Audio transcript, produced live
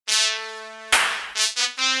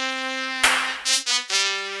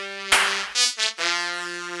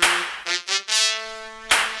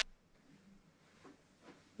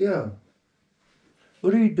Yeah.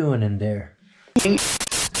 What are you doing in there?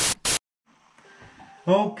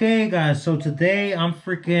 Okay, guys, so today I'm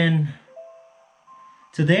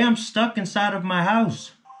stuck inside of my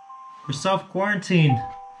house. We're self-quarantined.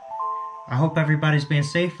 I hope everybody's being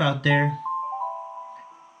safe out there.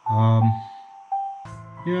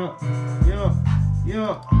 Yeah.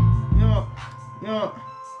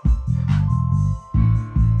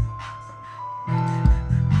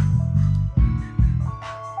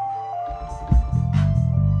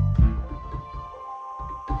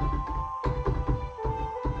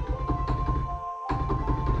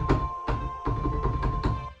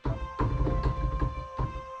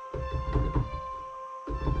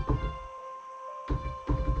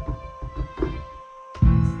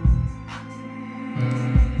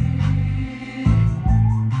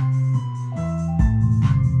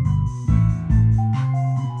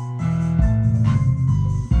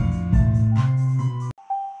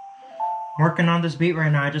 Working on this beat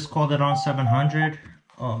right now. I just called it on 700.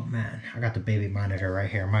 Oh man, I got the baby monitor right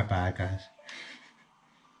here. My bad, guys.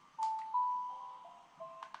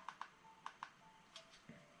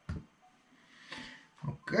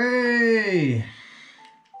 Okay.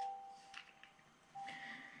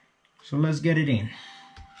 So let's get it in.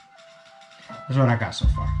 That's what I got so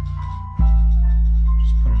far.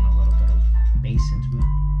 Just putting a little bit of bass into it.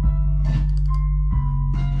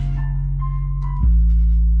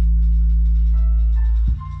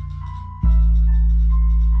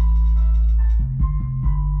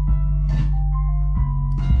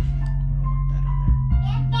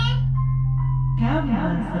 Kelvin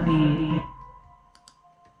Blessed The Beat.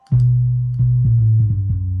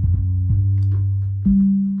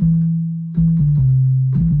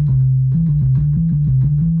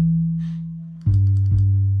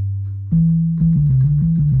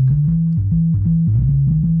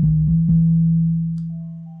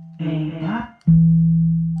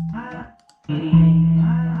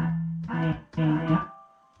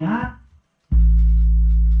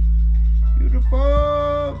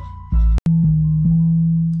 Beautiful.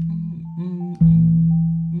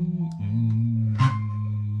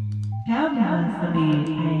 Kelvin Blessed The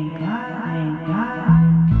Beat.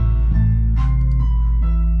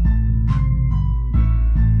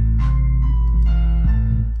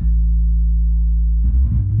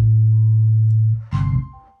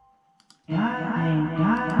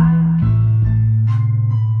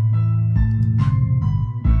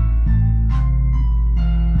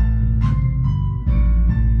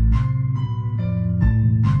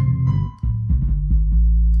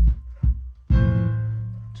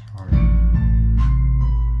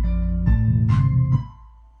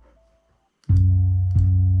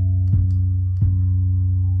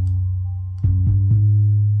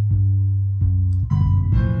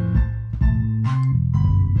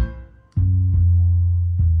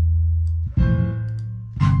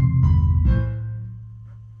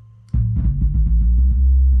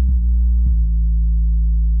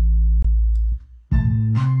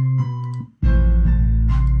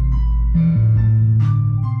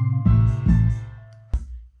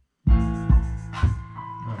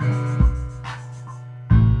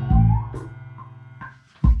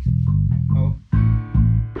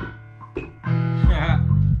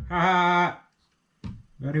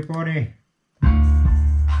 Ready for it? You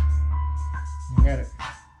got it.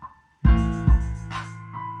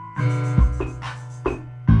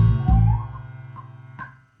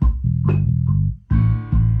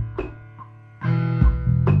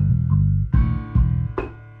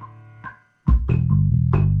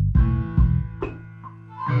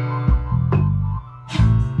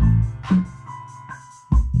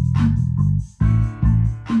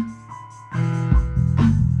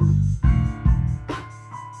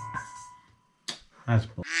 That's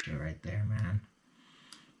bullshit right there, man.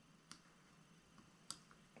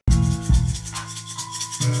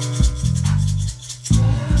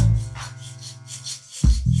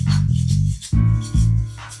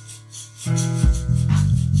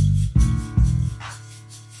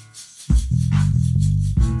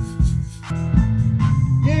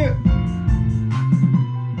 Yeah.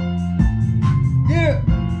 Yeah.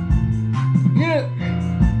 Yeah.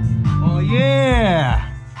 Oh yeah.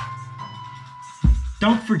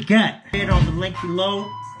 Don't forget, hit on the link below.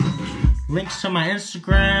 Links to my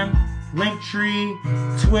Instagram,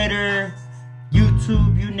 Linktree, Twitter,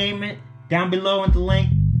 YouTube, you name it. Down below in the link.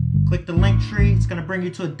 Click the Linktree. It's gonna bring you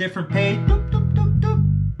to a different page. Doop, doop, doop,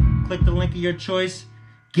 doop. Click the link of your choice.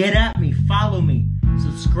 Get at me, follow me,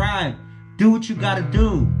 subscribe. Do what you gotta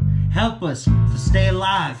do. Help us to stay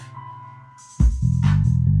alive.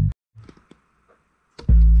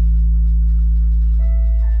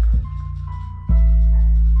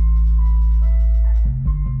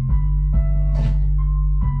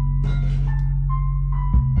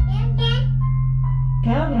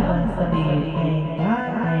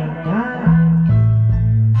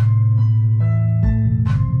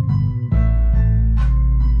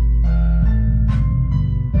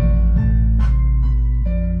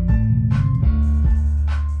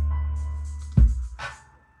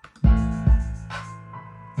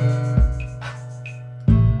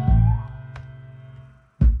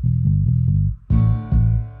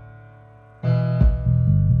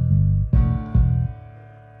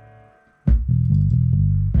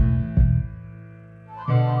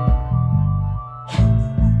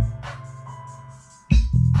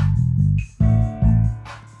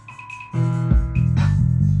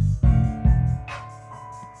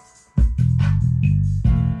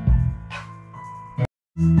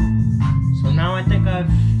 So now I think I'm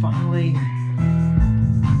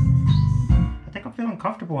feeling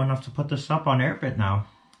comfortable enough to put this up on airbit now.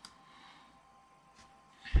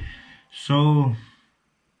 So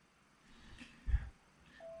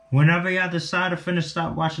whenever y'all decide to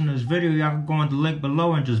stop watching this video, y'all can go on the link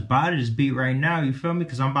below and just buy this beat right now, you feel me?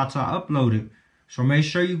 Because I'm about to upload it. So make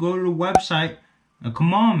sure you go to the website and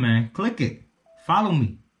come on, man, click it. Follow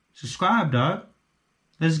me. Subscribe, dog.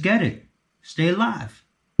 Let's get it. Stay alive.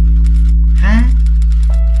 Huh?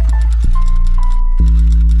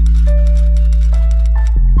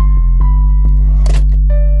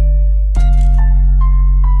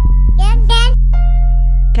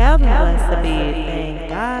 Kelvin Blessed The Beat. Thank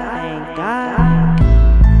God, thank God.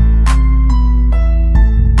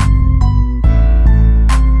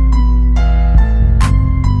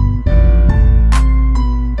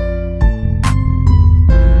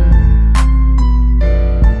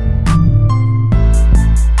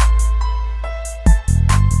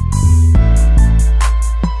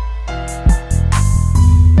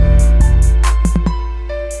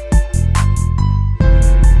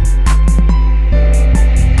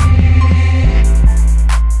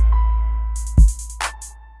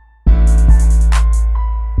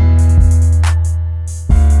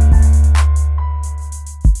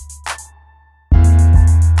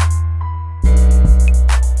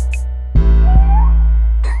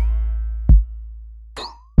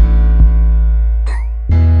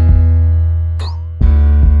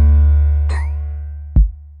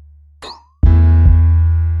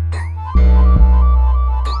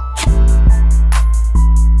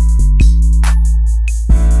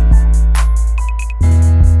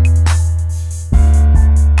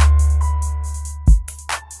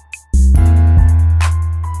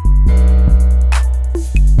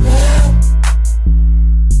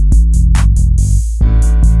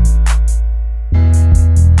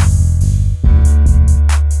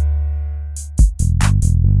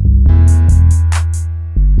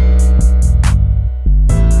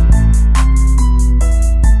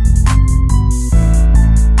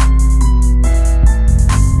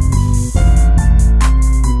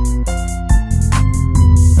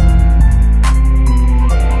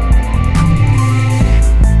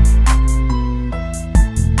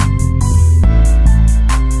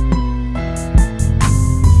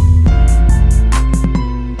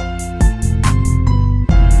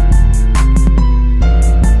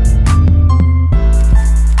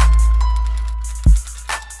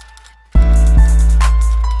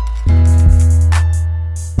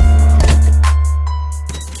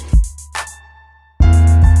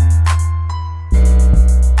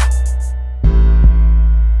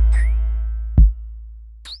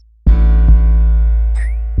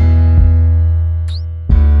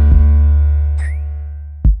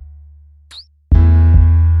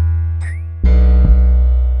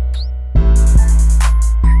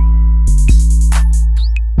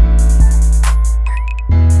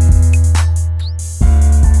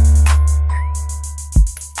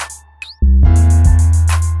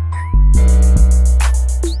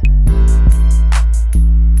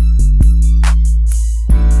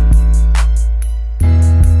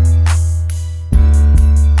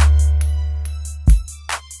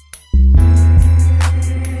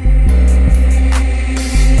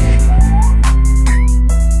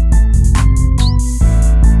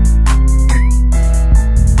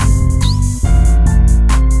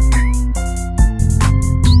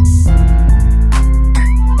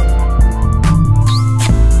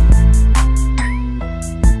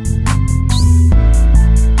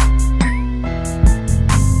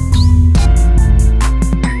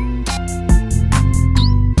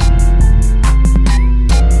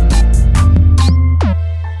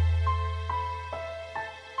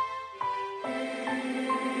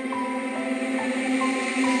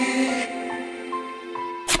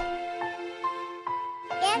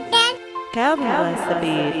 Kelvin Blessed The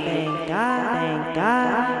Beat. Thank God, thank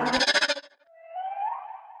God.